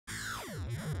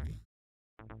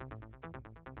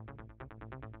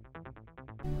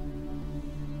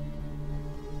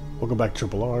Welcome back to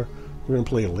Triple R. We're going to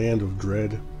play Land of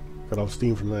Dread. Got off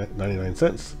Steam for 99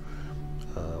 cents.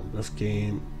 This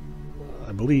game,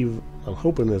 I believe, I'm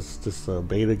hoping it's just a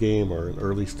beta game or an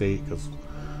early state because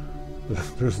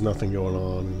there's nothing going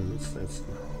on. And it's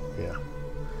yeah.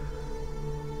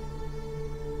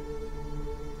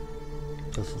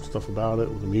 There's some stuff about it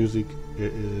with the music.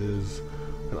 It is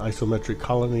an isometric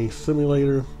colony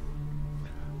simulator.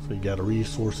 So you got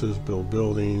resources, build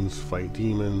buildings, fight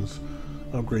demons,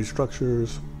 upgrade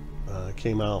structures. It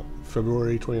came out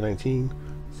February 2019,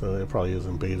 so it probably is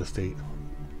in beta state.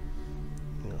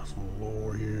 You know, some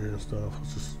lore here and stuff.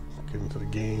 Let's just get into the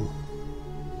game.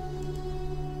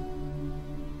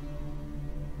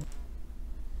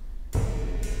 So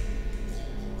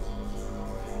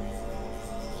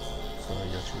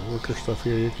you got your worker stuff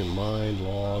here. You can mine,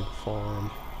 log, farm.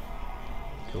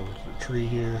 Go over to the tree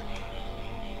here.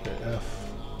 Hit F.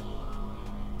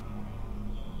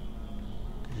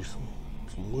 Get you some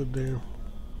wood there.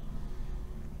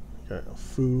 Got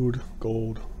food,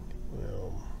 gold,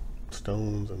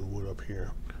 stones, and wood up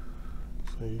here.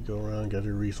 So you go around, get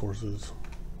your resources.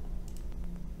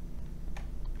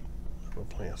 That's what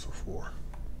plants are for.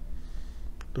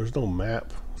 There's no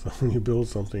map, so when you build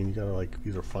something, you gotta like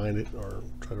either find it or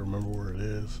try to remember where it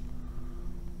is.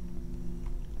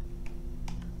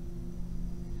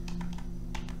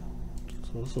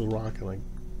 So this is a rock, and I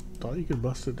thought you could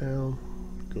bust it down.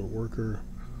 Go to worker,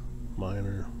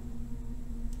 miner.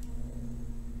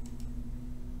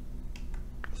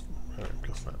 Alright,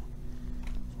 guess not.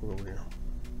 Let's go over here.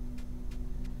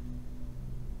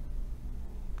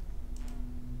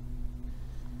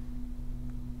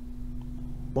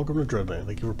 Welcome to Dreadland.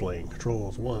 Thank you for playing.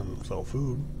 Controls: 1, sell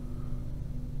food.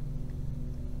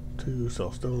 2,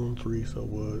 sell stone. 3, sell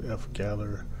wood. F,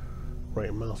 gather.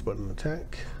 Right mouse button,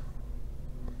 attack.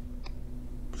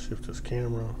 Shift is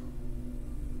camera.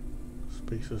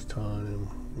 Space is time.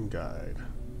 And guide.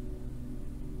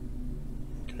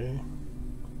 Okay.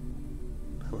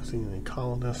 Haven't seen any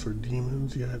colonists or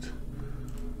demons yet.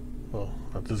 Well,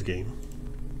 not this game.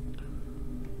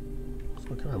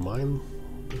 So can I mine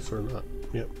this or not?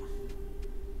 Yep.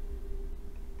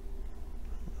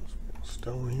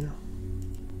 Stone here.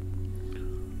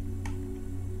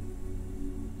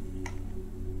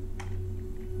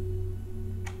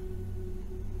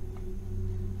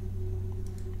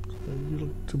 So you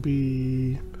look to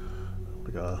be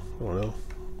like a, I don't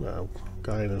know, a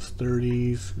guy in his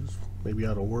 30s who's maybe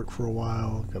out of work for a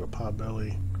while, got a pot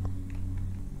belly.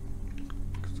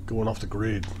 Going off the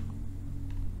grid.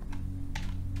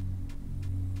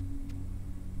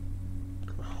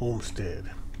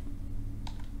 Homestead.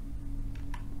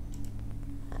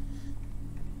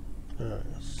 Alright,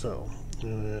 so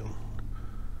trying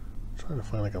to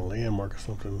find like a landmark or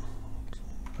something.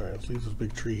 Alright, let's leave this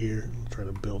big tree here and try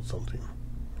to build something.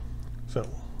 So,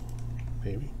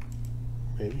 maybe.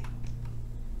 Where'd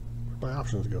my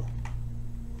options go?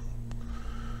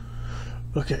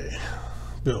 Okay,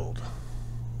 build.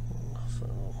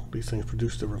 So these things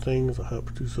produce different things. A hut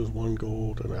produces 1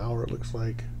 gold an hour, it looks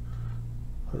like.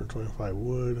 125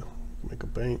 wood, make a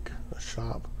bank, a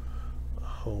shop, a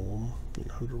home,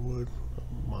 100 wood, a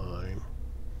mine.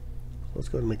 Let's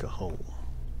go ahead and make a home.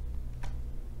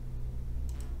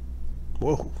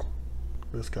 Whoa,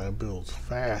 this guy builds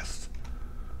fast.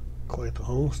 Quite the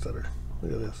homesteader.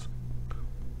 Look at this. I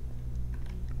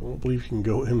don't believe you can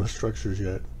go in the structures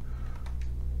yet.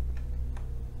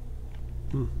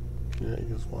 Yeah, you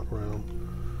just walk around.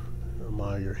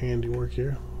 Admire your handiwork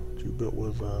here. You built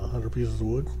with 100 pieces of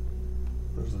wood.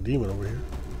 There's a demon over here.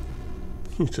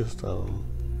 You just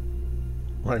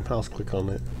right mouse click on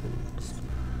it.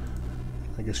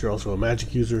 I guess you're also a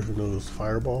magic user who knows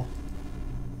fireball,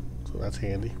 so that's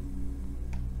handy.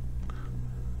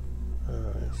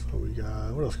 Alright, so we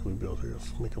got, what else can we build here?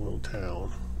 Let's make a little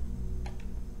town.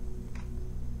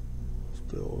 Let's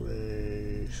build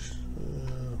a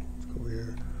let's go over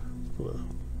here. Let's put a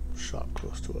shop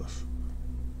close to us.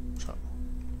 Shop.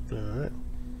 Alright.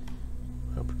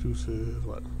 That produces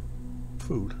what?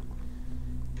 Food.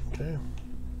 Okay.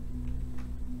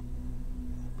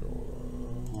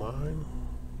 Build a mine.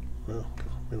 Well,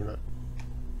 maybe not.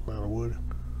 Amount of wood.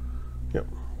 Yep.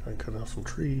 I cut out some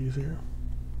trees here.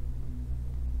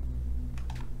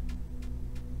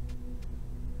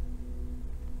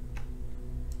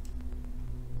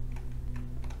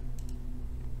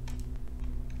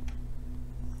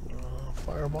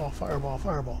 Fireball, fireball,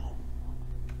 fireball.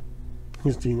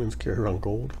 These demons carry around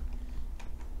gold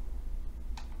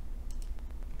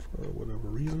for whatever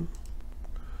reason.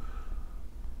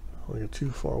 I get too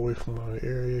far away from my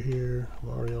area here. I'm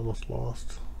already almost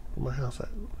lost. Where's my house at?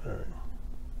 Alright.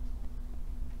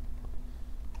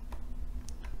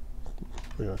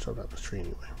 we're gonna shove down this tree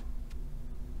anyway.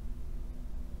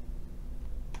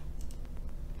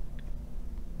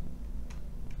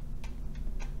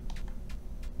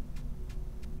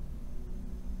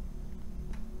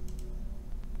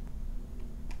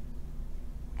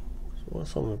 So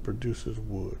what's something that produces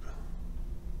wood?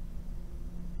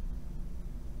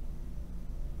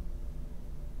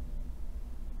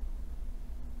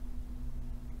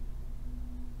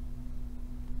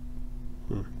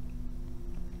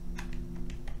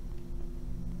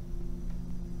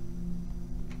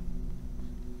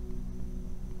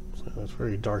 So it's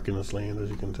very dark in this land, as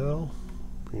you can tell.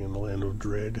 Being in the land of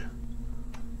dread.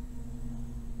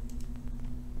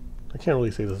 I can't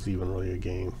really say this is even really a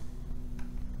game.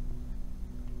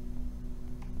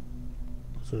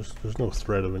 So there's no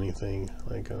threat of anything.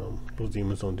 Like those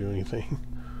demons don't do anything.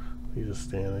 You just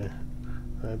stand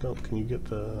there. I don't. Can you get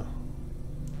the?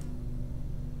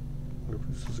 What if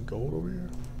this is gold over here?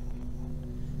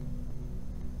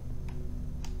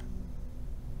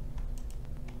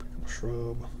 Pick up a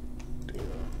shrub. Damn.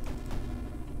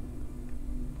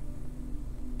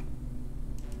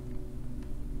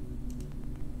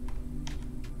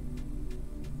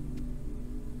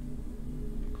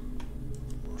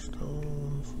 More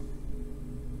stones.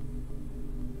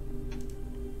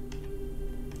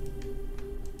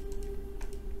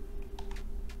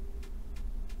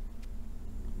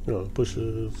 You know, the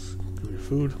bushes give you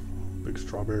food. Big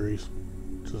strawberries,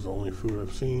 which is the only food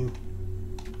I've seen.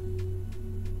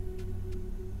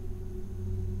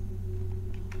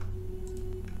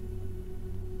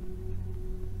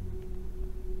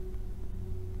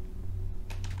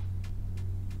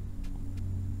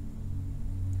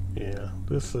 Yeah,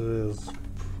 this is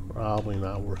probably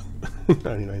not worth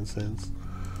 99 cents.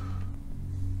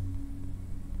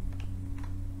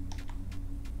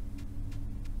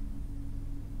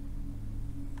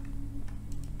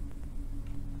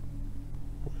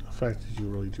 The fact that you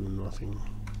really do nothing.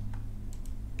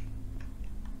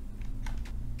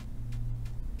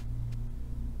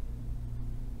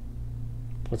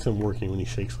 What's him working when he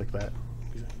shakes like that?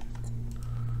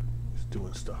 He's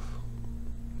doing stuff.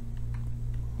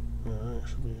 Alright,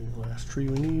 should be the last tree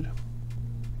we need.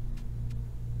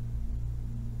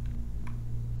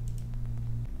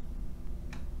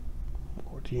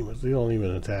 More demons. They don't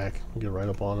even attack. Get right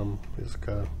up on them. They just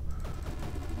kind of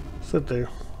sit there.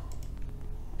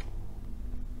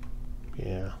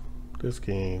 Yeah, this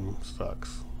game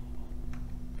sucks.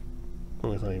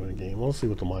 Well, it's not even a game. We'll see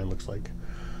what the mine looks like.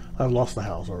 I've lost the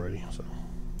house already, so.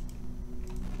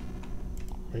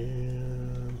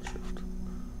 And shift.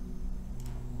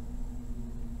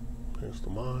 There's the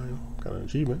mine. Got an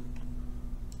achievement.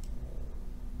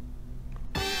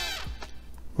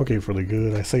 Okay, for the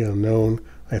good. I say unknown.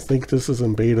 I think this is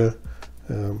in beta.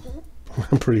 I'm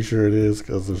pretty sure it is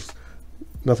because there's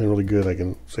nothing really good I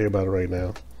can say about it right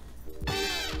now.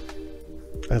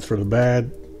 As for the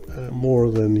bad, more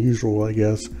than usual, I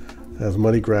guess. It has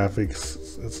muddy graphics.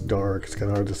 It's dark. It's kind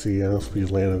of hard to see. I know it's supposed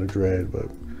to be Land of the Dread, but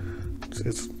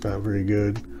it's not very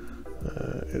good.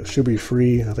 It should be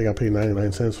free. I think I paid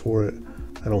 99 cents for it.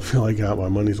 I don't feel like I got my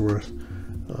money's worth.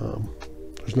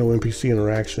 There's no NPC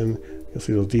interaction. You'll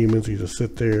see those demons. You just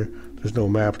sit there. There's no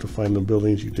map to find the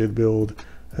buildings you did build.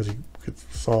 As you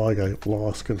saw, I got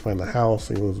lost. Couldn't find the house.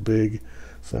 It was big.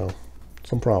 So,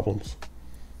 some problems.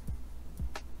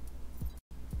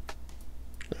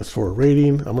 As for a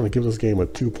rating, I'm going to give this game a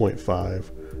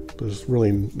 2.5. There's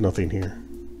really nothing here.